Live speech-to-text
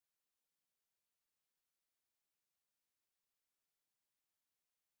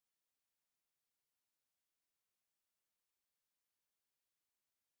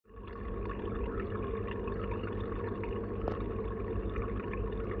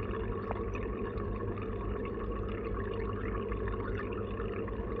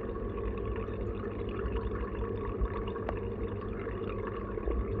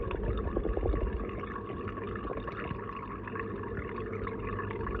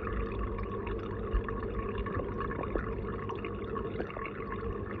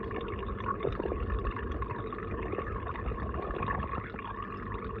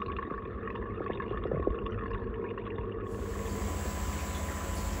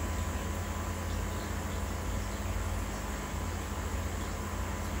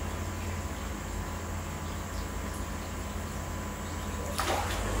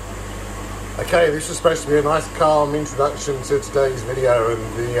Okay, this is supposed to be a nice calm introduction to today's video and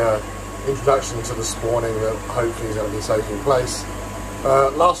the introduction to the spawning that hopefully is going to be taking place.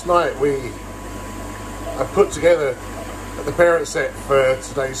 Last night I put together the parent set for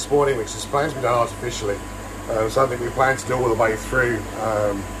today's spawning, which is planned to be done artificially. Something we plan to do all the way through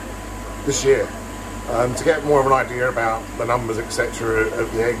this year. To get more of an idea about the numbers, etc.,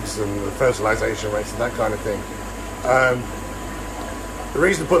 of the eggs and the fertilisation rates and that kind of thing. The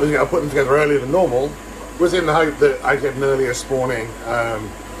reason I put them together earlier than normal was in the hope that I'd get an earlier spawning,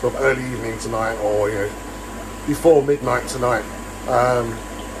 sort of early evening tonight, or before midnight tonight.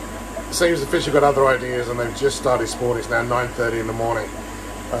 It seems the fish have got other ideas and they've just started spawning. It's now 9:30 in the morning,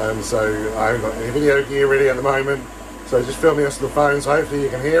 so I haven't got any video gear ready at the moment. So just filming us on the phone, so hopefully you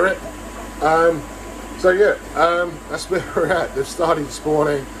can hear it. So yeah, that's where we're at. They've started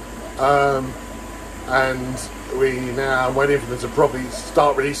spawning, and I'm waiting for them to probably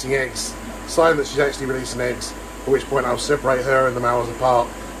start releasing eggs. Sign that she's actually releasing eggs, at which point I'll separate her and the males apart,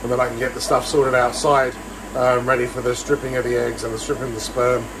 and then I can get the stuff sorted outside, ready for the stripping of the eggs and the stripping of the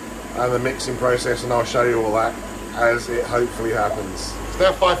sperm and the mixing process, and I'll show you all that as it hopefully happens. It's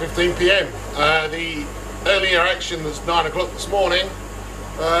now 5:15 PM. The earlier action that's 9 o'clock this morning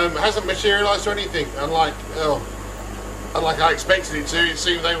hasn't materialised or anything, unlike I expected it to. It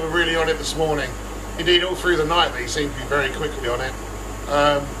seemed they were really on it this morning. Indeed, all through the night they seem to be very quickly on it.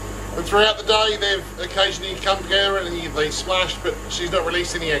 And throughout the day they've occasionally come together and they splash, but she's not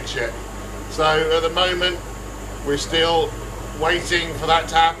released any eggs yet. So at the moment we're still waiting for that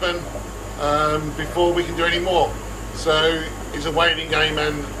to happen before we can do any more. So it's a waiting game,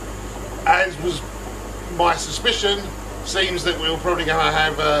 and as was my suspicion, seems that we're probably going to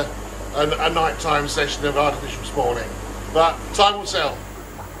have a nighttime session of artificial spawning. But time will tell.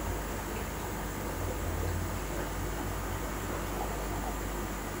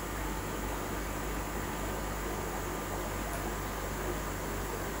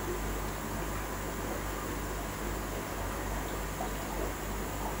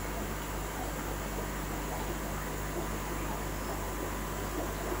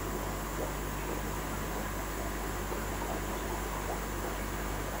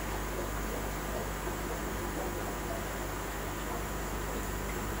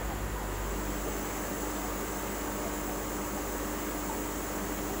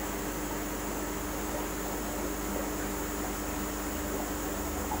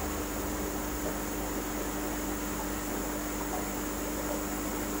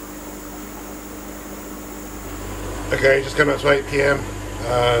 Okay, just coming up to 8 PM,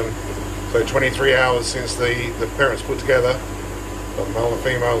 so 23 hours since the parents put together, the male and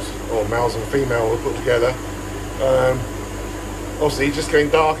females, or males and female were put together. Obviously just getting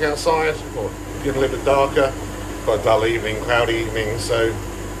dark outside, or getting a little bit darker, got a dull evening, cloudy evening, so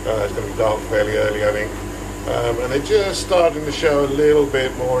it's going to be dark fairly early, I think. And they're just starting to show a little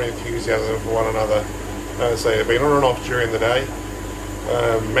bit more enthusiasm for one another. So they've been on and off during the day.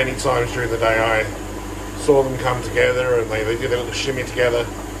 Many times during the day I saw them come together and they did a little shimmy together,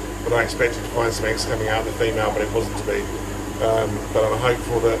 but I expected to find some eggs coming out of the female, but it wasn't to be. But I'm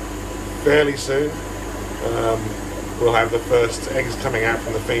hopeful that fairly soon we'll have the first eggs coming out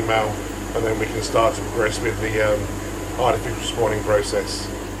from the female, and then we can start to progress with the artificial spawning process.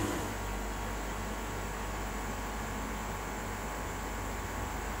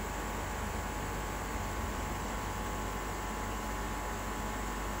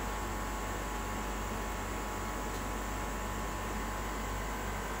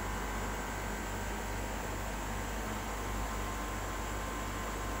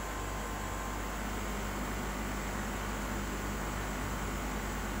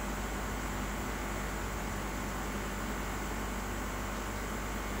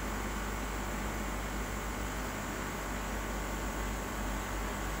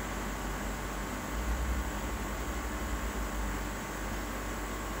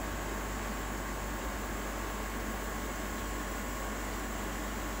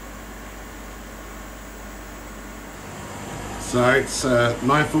 So it's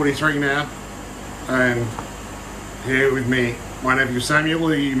 9:43 now, and here with me, my nephew Samuel,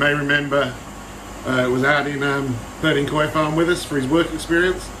 who you may remember was out in Birding Koi Farm with us for his work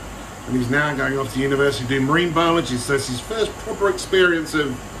experience, and he's now going off to university to do marine biology, so it's his first proper experience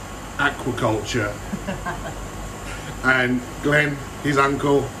of aquaculture. And Glenn, his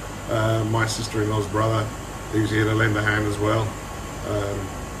uncle, my sister-in-law's brother, who's here to lend a hand as well.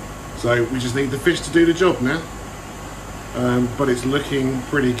 So we just need the fish to do the job now. But it's looking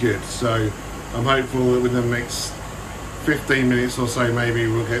pretty good, so I'm hopeful that within the next 15 minutes or so maybe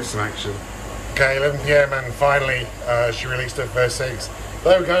we'll get some action. Okay, 11 PM and finally she released her first eggs.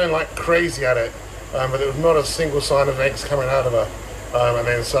 They were going like crazy at it, but there was not a single sign of eggs coming out of her. And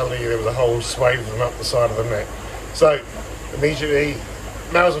then suddenly there was a whole swathe of them up the side of the net. So immediately,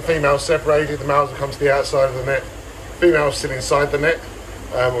 males and females separated. The males will come to the outside of the net. Females sit inside the net.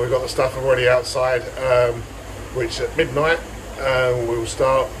 We've got the stuff already outside, which at midnight we'll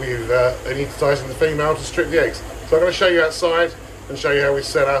start with anaesthetising the female to strip the eggs. So I'm going to show you outside and show you how we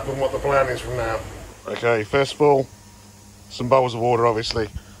set up and what the plan is from now. Okay, first of all, some bowls of water obviously.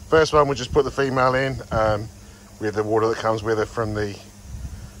 First one, we'll just put the female in with the water that comes with her from the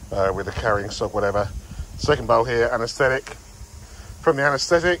with the carrying stock, whatever. Second bowl here, anaesthetic. From the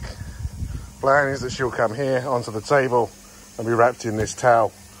anaesthetic, plan is that she'll come here onto the table and be wrapped in this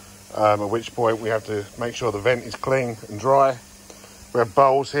towel, at which point we have to make sure the vent is clean and dry. We have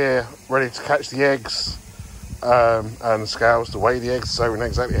bowls here ready to catch the eggs and scales to weigh the eggs so we know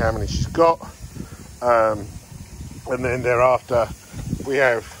exactly how many she's got. And then thereafter we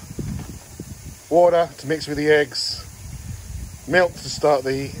have water to mix with the eggs, milk to start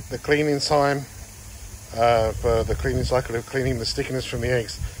the cleaning time for the cleaning cycle of cleaning the stickiness from the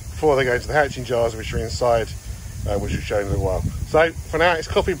eggs before they go into the hatching jars, which are inside, which we'll show in a little while. So for now it's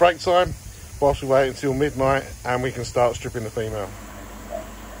coffee break time whilst we wait until midnight and we can start stripping the female.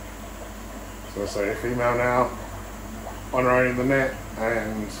 So say a female now on her own in the net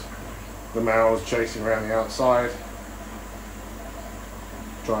and the male's chasing around the outside,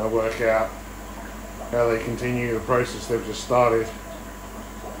 trying to work out how they continue the process they've just started.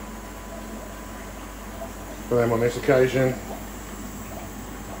 For them on this occasion,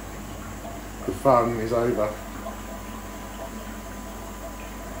 the fun is over.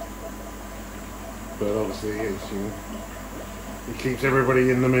 But obviously it keeps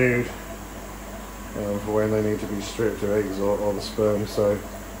everybody in the mood for when they need to be stripped of eggs or the sperm. So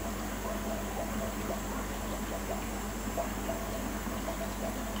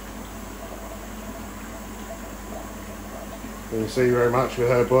you can see very much with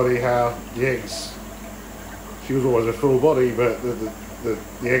her body how the eggs, she was always a full body, but the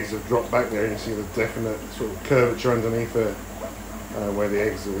eggs have dropped back there and you see the definite sort of curvature underneath her where the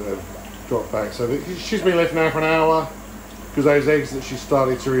eggs have dropped back. So she's been left now for an hour because those eggs that she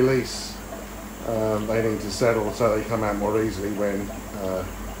started to release, they need to settle so they come out more easily when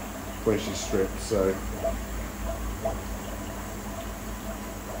she's stripped. So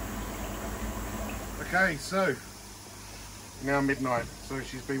okay, so now midnight, so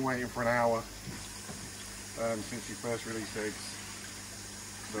she's been waiting for an hour since she first released eggs.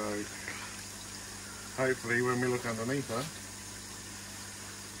 So hopefully when we look underneath her,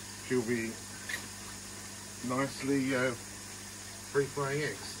 she'll be nicely free-flowing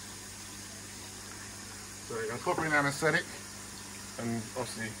eggs. So we're going to pop her in anaesthetic, and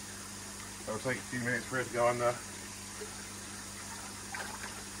obviously it'll take a few minutes for her to go under.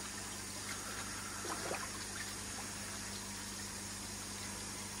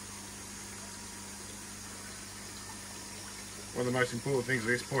 One of the most important things at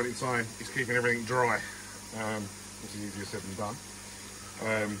this point in time is keeping everything dry, which is easier said than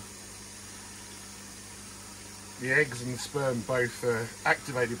done. The eggs and the sperm both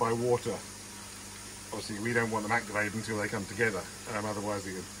activated by water. Obviously we don't want them activated until they come together, otherwise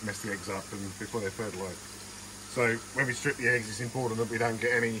they could mess the eggs up and before they're fertilised. So when we strip the eggs, it's important that we don't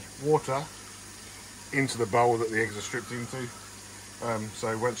get any water into the bowl that the eggs are stripped into.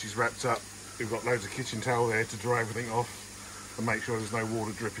 So once she's wrapped up, we've got loads of kitchen towel there to dry everything off and make sure there's no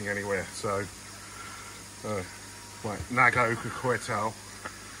water dripping anywhere. So like Nago Kikokuryu towel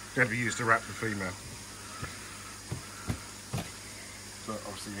going to be used to wrap the female. So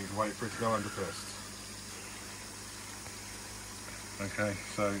obviously you need to wait for it to go under first. Okay,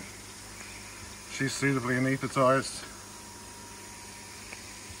 so she's suitably anaesthetised.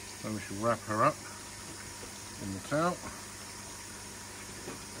 So we should wrap her up in the towel.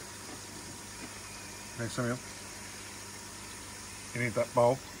 Okay, Samuel, you need that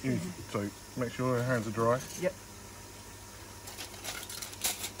bowl. You need to make sure her hands are dry. Yep.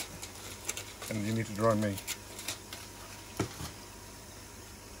 And you need to dry me.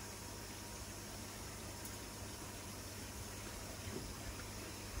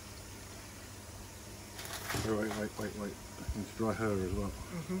 Wait. I need to dry her as well.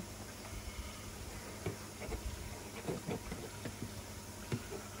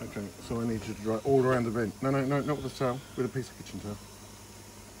 Okay, so I need you to dry all around the vent. No, not with the towel, with a piece of kitchen towel.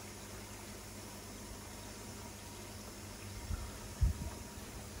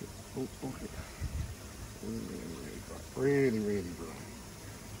 Okay. Really dry.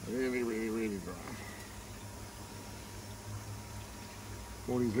 Really dry. Really dry.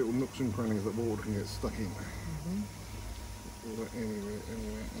 All these little nooks and crannies that water can get stuck in. Anywhere.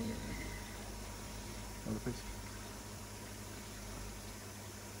 Another piece.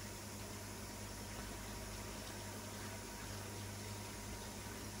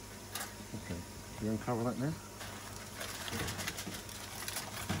 Okay, you uncover that now?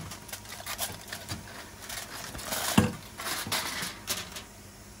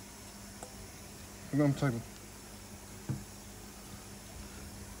 Come on, table.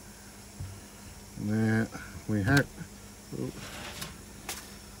 There we have a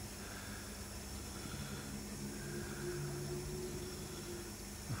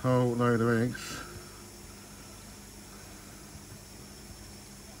whole load of eggs.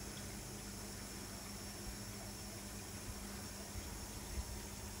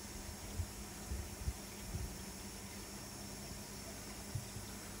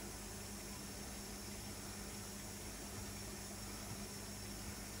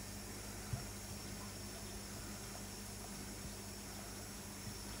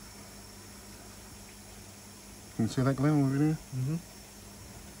 Can you see that, Glenn, over there? Mm-hmm.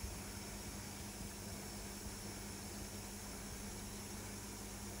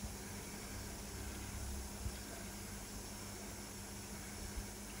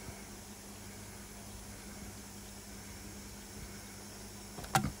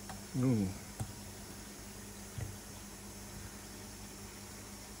 Ooh.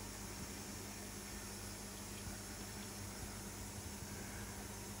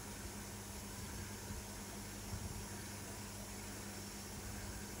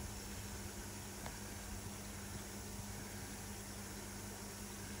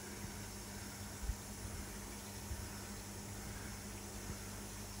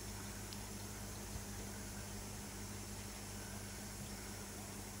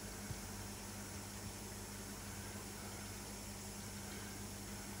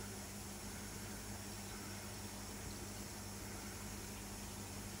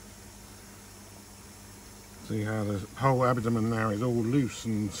 See how the whole abdomen now is all loose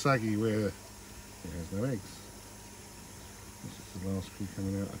and saggy where it has no eggs. This is the last few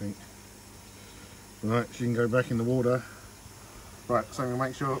coming out, I think. Right, she can go back in the water. Right, so we'll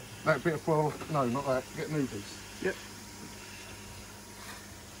make sure that bit of foil, no, not that, get a new piece. Yep.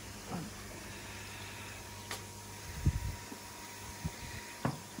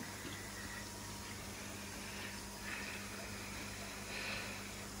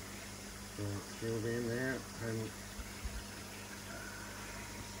 She'll be in there and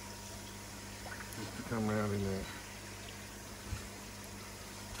just to come round in there.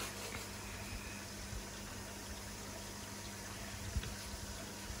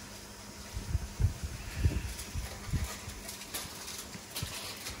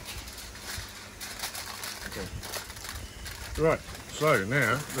 Okay. Right, so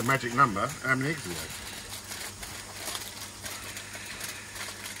now the magic number, how many eggs do you have?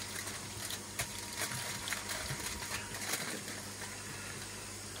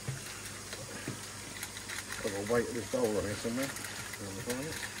 I've got to weight of this bowl on here somewhere.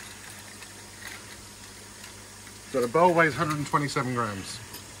 So the bowl weighs 127 grams.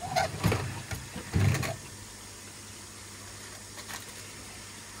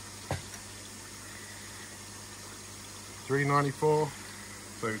 $3.94,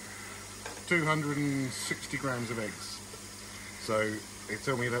 so 260 grams of eggs. So they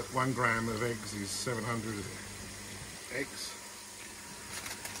tell me that 1 gram of eggs is 700 eggs.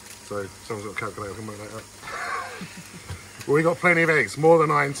 So someone's got a calculator, can work that out. Well, we got plenty of eggs, more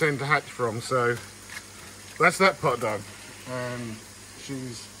than I intend to hatch from, so that's that pot done. And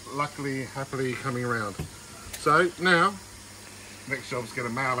she's luckily, happily coming around. So now, next job's get a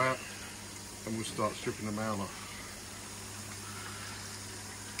male out and we'll start stripping the male off.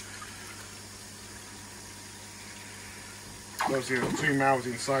 Obviously there's 2 males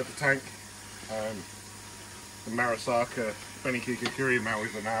inside the tank. The Marusaka Beni Kikokuryu male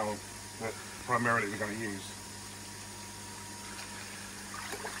is the male that primarily we're going to use.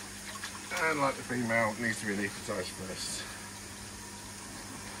 And like the female, it needs to be anaesthetised first.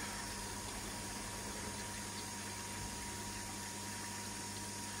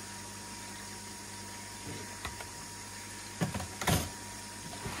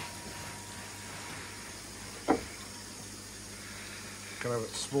 Can I have a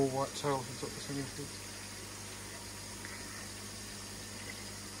small white towel on top of the thing, please?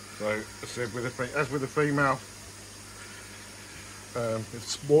 So, as I said, as with the female,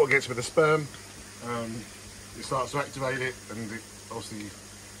 if water gets with the sperm, it starts to activate it, and obviously,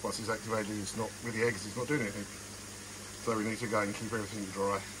 once it's activated, it's not with the eggs, it's not doing anything. So we need to go and keep everything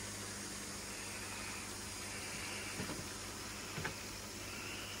dry.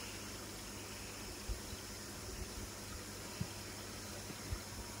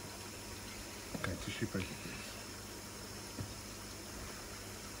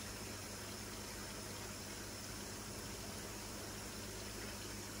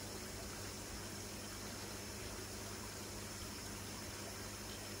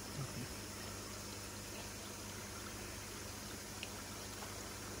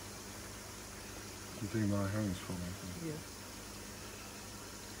 You do my hands for me. Yeah.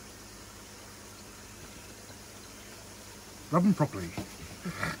 Rub them properly.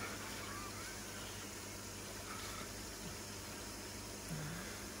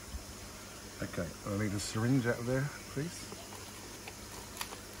 Okay, I need a syringe out of there, please.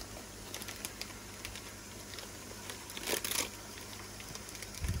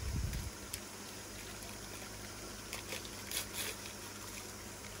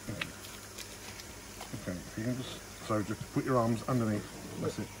 Okay, if you can just put your arms underneath.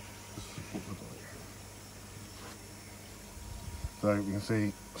 That's it. Just support the body. So you can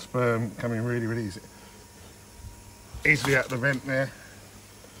see sperm coming really easily out the vent there.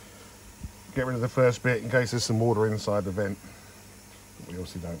 Get rid of the first bit in case there's some water inside the vent that we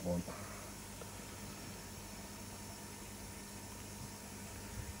obviously don't want.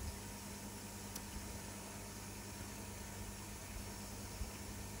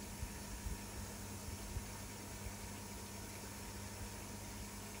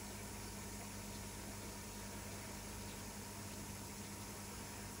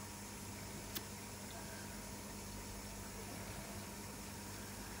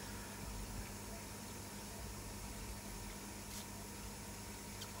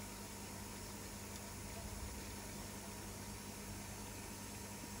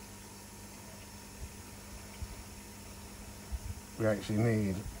 We actually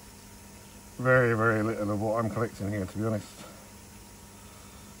need very little of what I'm collecting here, to be honest.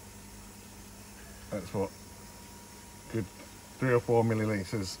 That's what, good 3 or 4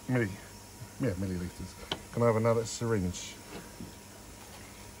 millilitres. Millilitres. Can I have another syringe?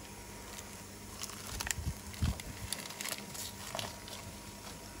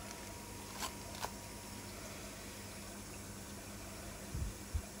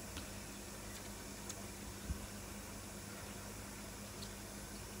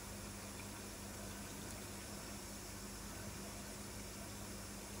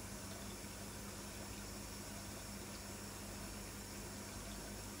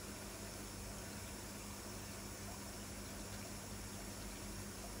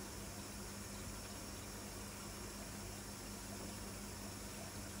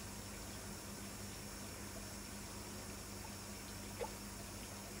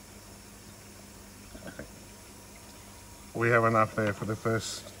 We have enough there for the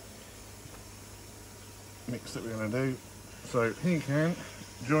first mix that we're going to do. So here you can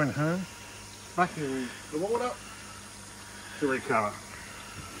join her back in the water to recover.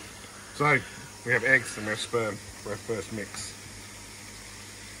 So we have eggs and we have sperm for our first mix.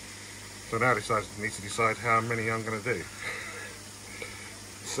 So now I need to decide how many I'm going to do.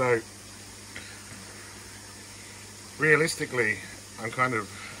 So realistically, I'm kind of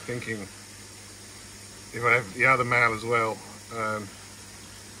thinking, if I have the other male as well, I'll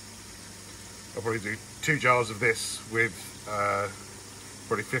probably do 2 jars of this with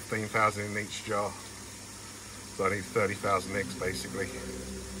probably 15,000 in each jar. So I need 30,000 eggs basically.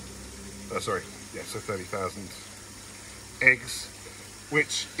 Sorry, yeah, so 30,000 eggs,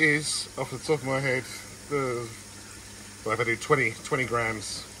 which is, off the top of my head, well, if I do 20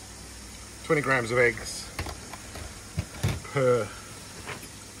 grams of eggs per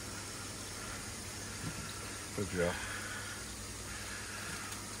jar.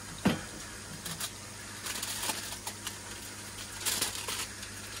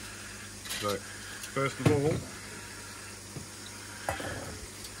 So, first of all,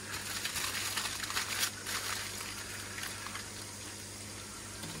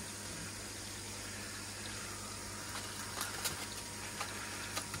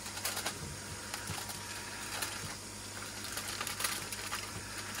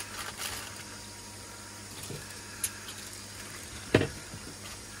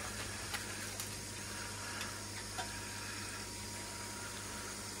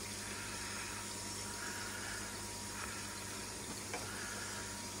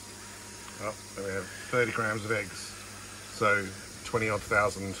 then we have 30 grams of eggs, so 20-odd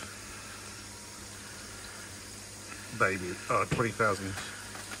thousand baby, 20,000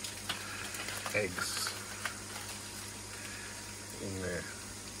 eggs in there.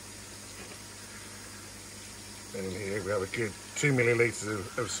 And in here we have a good 2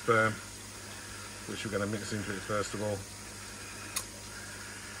 millilitres of sperm, which we're going to mix into it first of all.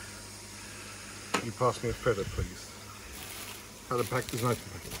 Can you pass me a feather, please? There's no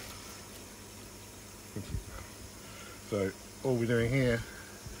packet. So all we're doing here,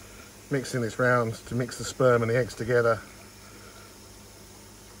 mixing this round to mix the sperm and the eggs together.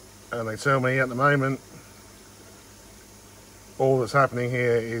 And they tell me at the moment, all that's happening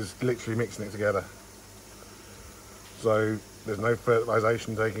here is literally mixing it together. So there's no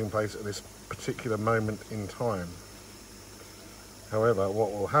fertilisation taking place at this particular moment in time. However,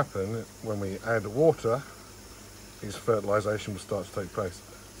 what will happen when we add water is fertilisation will start to take place.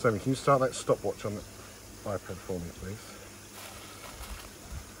 Sammy, can you start that stopwatch on the iPad for me, please?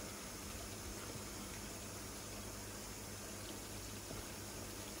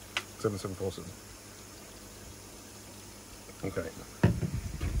 Seven, 747. Okay.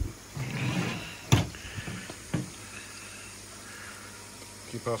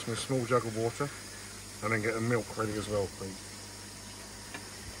 Keep asking a small jug of water and then get the milk ready as well, please.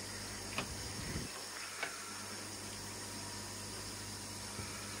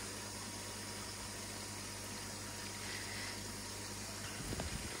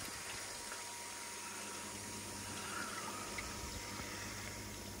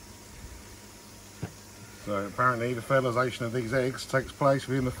 So apparently the fertilisation of these eggs takes place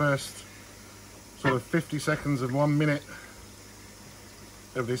within the first sort of 50 seconds and 1 minute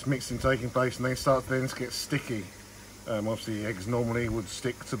of this mixing taking place, and they start to then get sticky. Obviously eggs normally would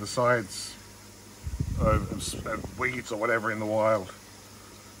stick to the sides of weeds or whatever in the wild.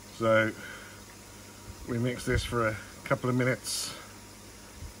 So we mix this for a couple of minutes.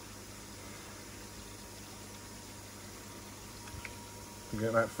 To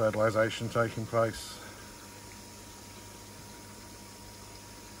get that fertilisation taking place.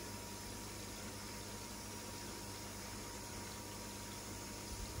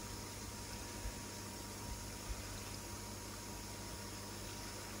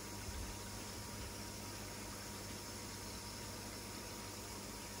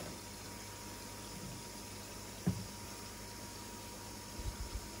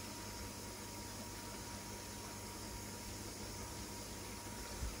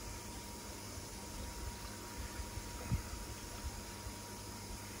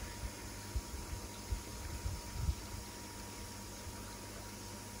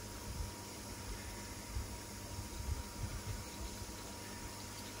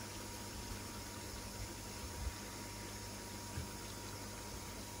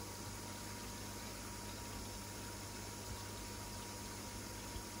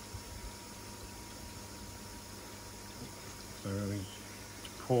 So really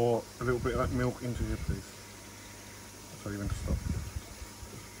pour a little bit of that milk into here, please. I'll tell you when to stop.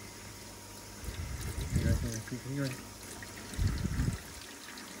 Are you ready?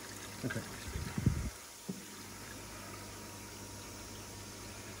 Okay.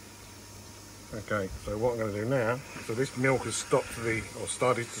 Okay, so what I'm going to do now, so this milk has started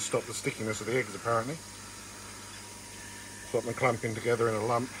to stop the stickiness of the eggs apparently. Stop them clumping together in a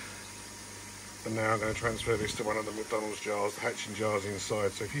lump. And now I'm going to transfer this to one of the MacDonald's jars, the hatching jars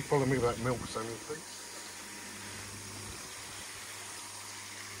inside. So if you follow me with that milk, Sammy, please.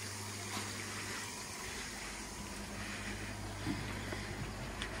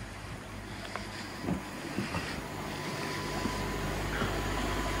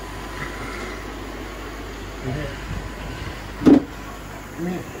 Come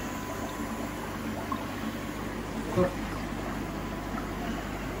here. Look.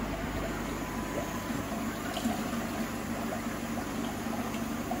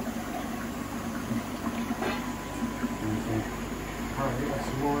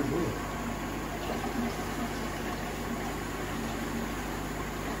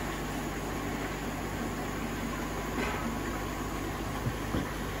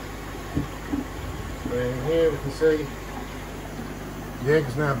 And here we can see the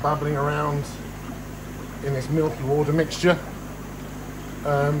eggs now bubbling around in this milky water mixture,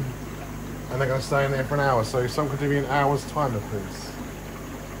 and they're going to stay in there for an hour. So someone could give me an hour's timer, please.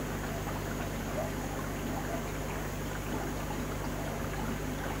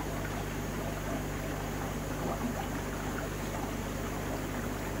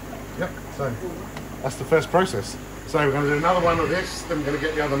 Yep, so that's the first process. So we're going to do another one of this, then we're going to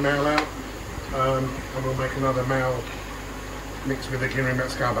get the other male out, and we'll make another male mixed with the Guinea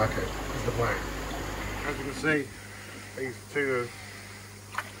Matsukabaku, is the plan. As you can see, these two have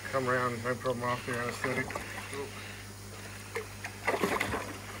come around no problem after anaesthetic.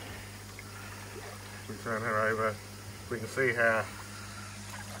 We turn her over, we can see how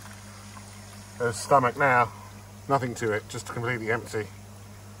her stomach now, nothing to it, just completely empty.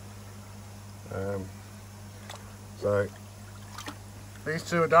 So these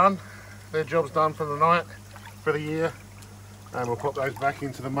two are done, their job's done for the night, for the year, and we'll pop those back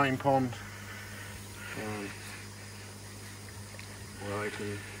into the main pond where they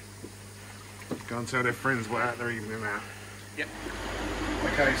can go and tell their friends what out they're evening out. Yep.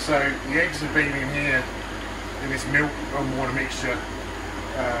 Okay, so the eggs have been in here in this milk and water mixture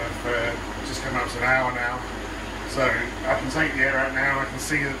for just coming up to an hour now. So I can take the air out now. I can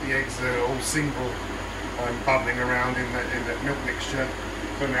see that the eggs are all single, bubbling around in that milk mixture.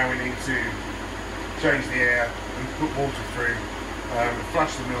 So now we need to change the air and put water through,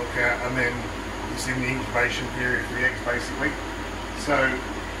 flush the milk out, and then it's in the incubation period for the eggs basically. So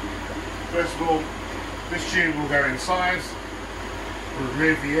first of all, this tube will go inside, we'll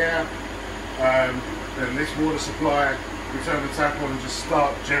remove the air, then this water supply, we turn the tap on and just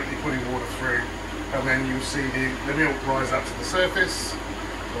start gently putting water through, and then you'll see the milk rise up to the surface,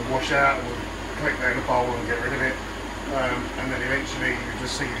 and wash out, and we'll collect that in a bowl and get rid of it, and then eventually you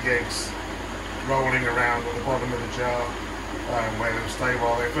just see the eggs rolling around at the bottom of the jar, where they'll stay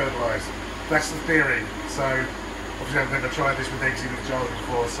while they're fertilised. That's the theory. So obviously I've never tried this with eggs in the jars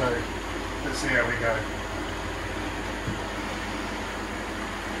before, so let's see how we go.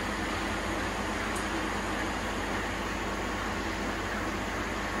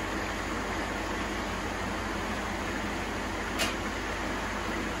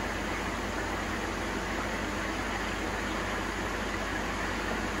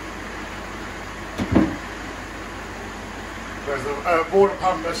 There's a water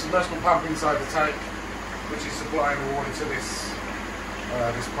pump, a submersible pump inside the tank, which is supplying the water to this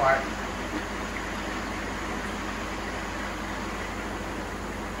this pipe.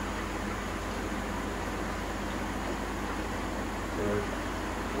 So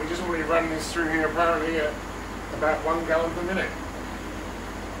we're just already running this through here apparently at about 1 gallon per minute.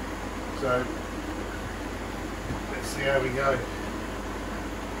 So let's see how we go.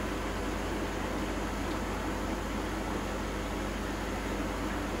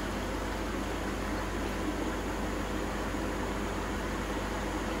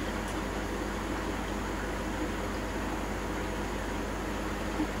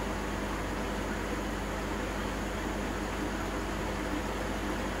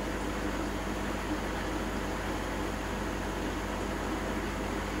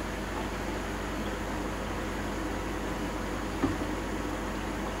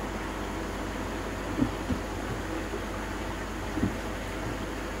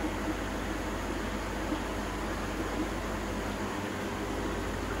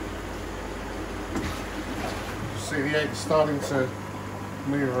 See the eggs starting to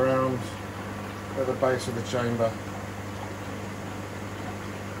move around at the base of the chamber.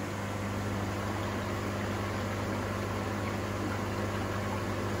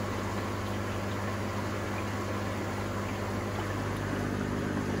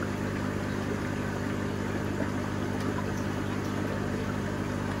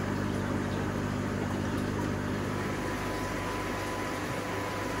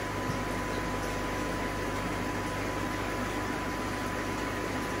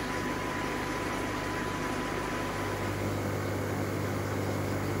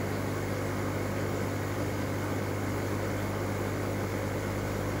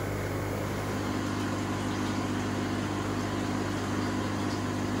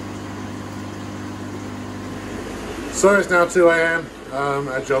 So it's now 2 AM,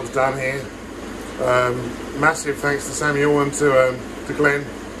 our job's done here. Massive thanks to Samuel and to Glenn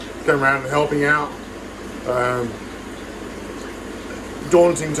coming around and helping out.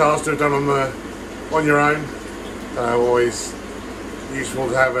 Daunting task to have done on your own. Always useful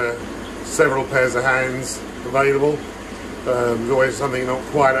to have several pairs of hands available. There's always something not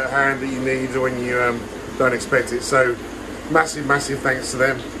quite at hand that you need when you don't expect it. So massive thanks to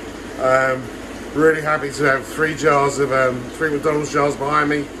them. Really happy to have 3 jars of 3 MacDonald's jars behind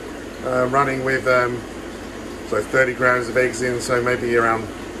me, running with so 30 grams of eggs in, so maybe around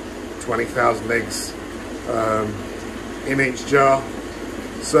 20,000 eggs in each jar.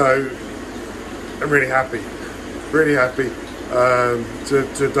 So I'm really happy to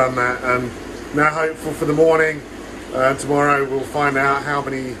have done that, and now hopeful for the morning. Tomorrow we'll find out how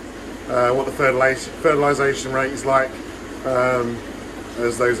many, what the fertilisation rate is like.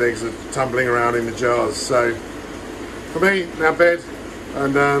 As those eggs are tumbling around in the jars. So for me, now bed,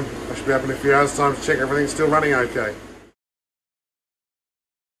 and I should be up in a few hours time to check everything's still running okay.